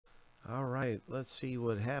All right, let's see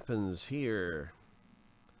what happens here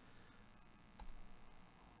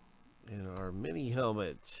in our mini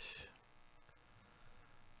helmet.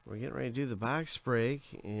 We're getting ready to do the box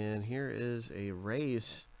break, and here is a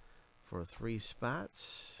race for 3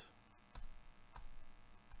 spots.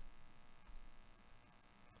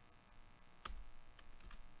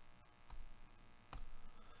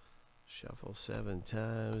 Shuffle 7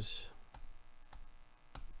 times.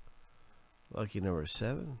 Lucky number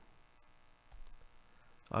 7.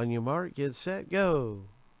 On your mark, get set, go.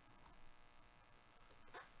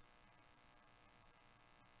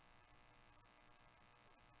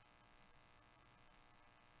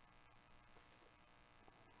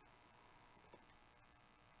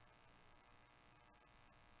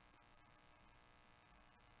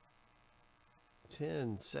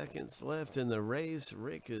 Ten seconds left in the race.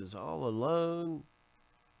 Rick is all alone.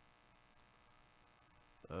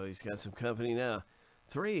 Oh, he's got some company now.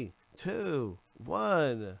 3, 2,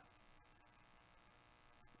 1.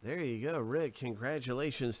 There you go, Rick.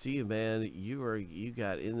 Congratulations to you, man. You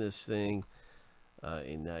got in this thing,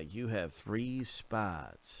 and now you have 3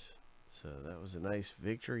 spots. So that was a nice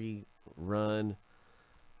victory run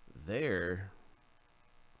there.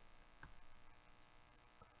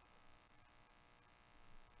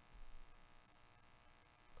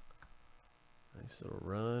 Nice little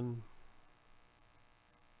run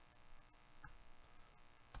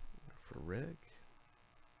for Rick.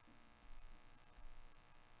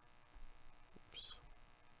 Oops.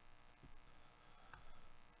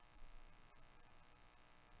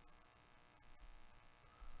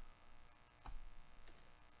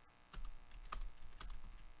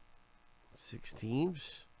 Six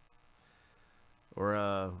teams, or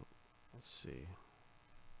let's see.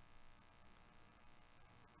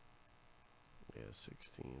 Yeah, 6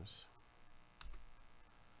 teams.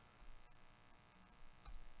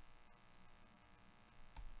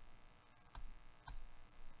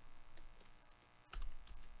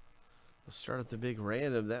 Let's start at the big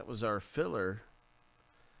random. That was our filler.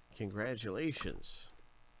 Congratulations.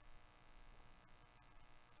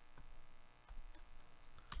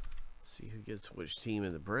 Let's see who gets which team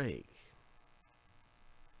in the break.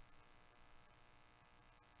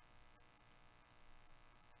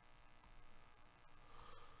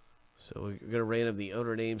 So we're going to random the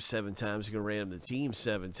owner name 7 times. We're going to random the team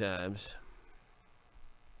 7 times.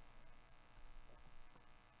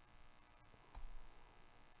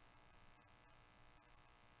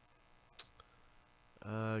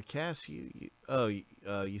 Cass, you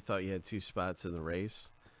thought you had 2 spots in the race.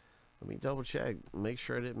 Let me double check. Make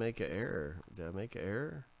sure I didn't make an error. Did I make an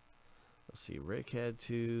error? Let's see. Rick had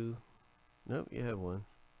 2. Nope, you had 1.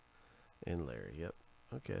 And Larry. Yep.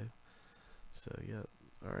 Okay. So, yep.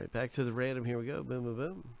 All right, back to the random. Here we go. Boom, boom,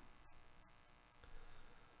 boom.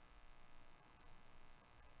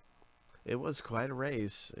 It was quite a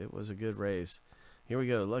race. It was a good race. Here we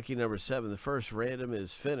go. Lucky number 7. The first random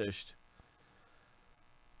is finished.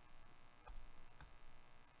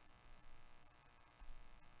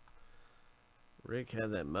 Rick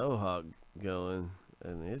had that mohawk going,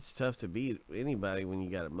 and it's tough to beat anybody when you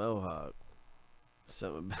got a mohawk.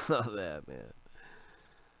 Something about that, man.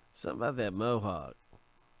 Something about that mohawk.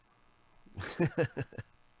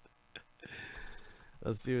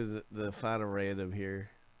 Let's do the final random here.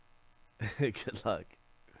 Good luck.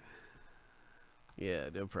 Yeah,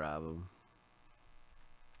 no problem.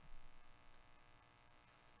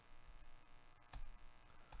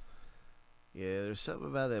 Yeah, there's something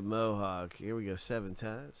about that mohawk. Here we go, 7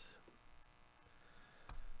 times.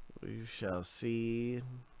 We shall see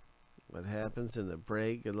what happens in the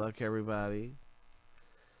break. Good luck, everybody.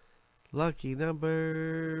 Lucky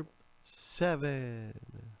number 7.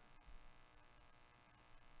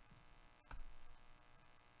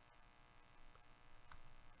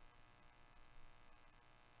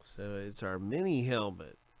 So it's our mini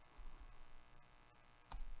helmet.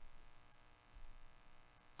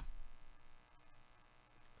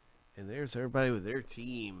 And there's everybody with their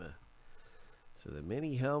team. So the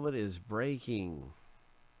mini helmet is breaking.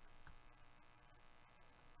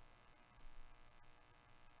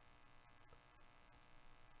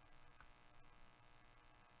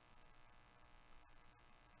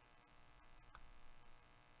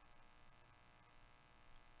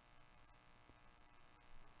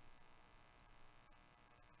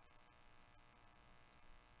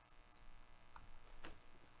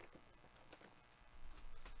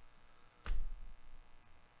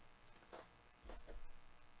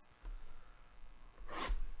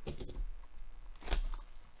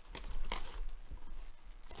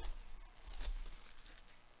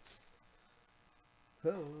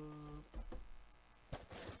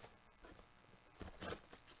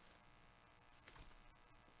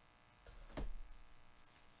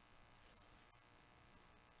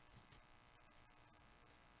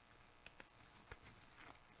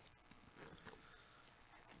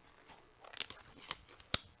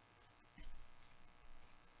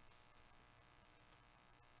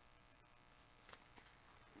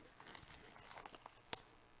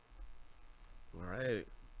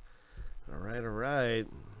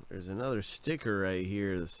 There's another sticker right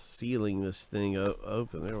here that's sealing this thing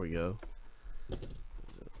open. There we go.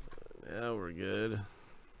 Now we're good.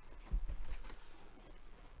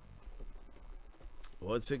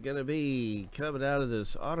 What's it going to be coming out of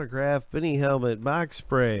this autographed mini helmet box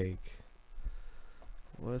break?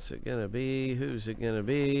 What's it going to be? Who's it going to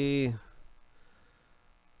be?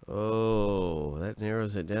 Oh, that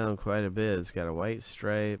narrows it down quite a bit. It's got a white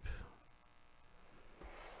stripe.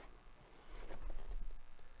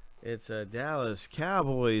 It's a Dallas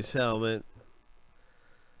Cowboys helmet.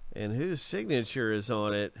 And whose signature is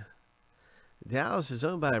on it? Dallas is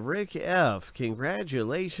owned by Rick F.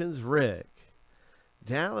 Congratulations, Rick.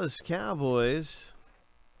 Dallas Cowboys.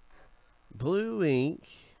 Blue ink.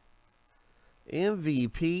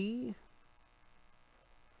 MVP.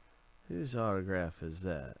 Whose autograph is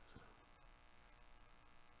that?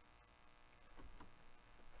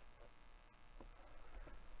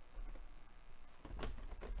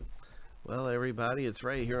 Well, everybody, it's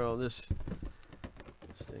right here on this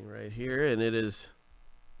thing right here, and it is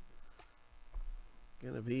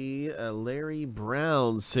going to be a Larry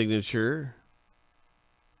Brown signature.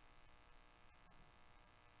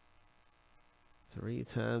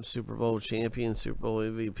 3-time Super Bowl champion, Super Bowl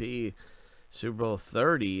MVP, Super Bowl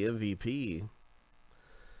 30 MVP.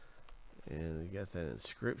 And we got that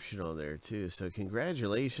inscription on there too. So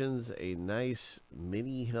congratulations, a nice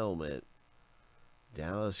mini helmet.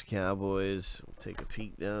 Dallas Cowboys. We'll take a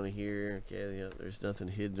peek down here. Okay, yeah, there's nothing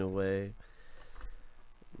hidden away.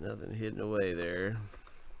 Nothing hidden away there.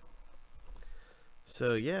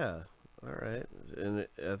 So yeah, all right. And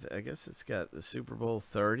I guess it's got the Super Bowl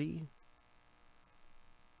 30.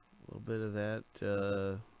 A little bit of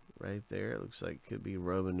that right there. It looks like it could be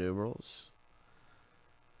Roman numerals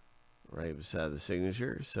right beside the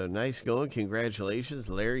signature. So nice going. Congratulations,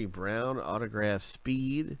 Larry Brown, autograph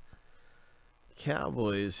speed.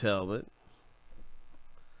 Cowboys helmet.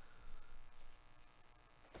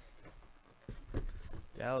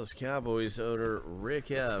 Dallas Cowboys owner Rick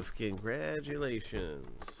F. Congratulations.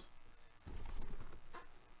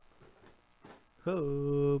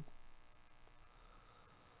 Hope.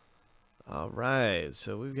 All right,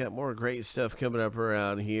 so we've got more great stuff coming up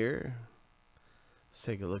around here. Let's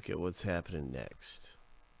take a look at what's happening next.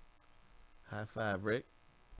 High five, Rick.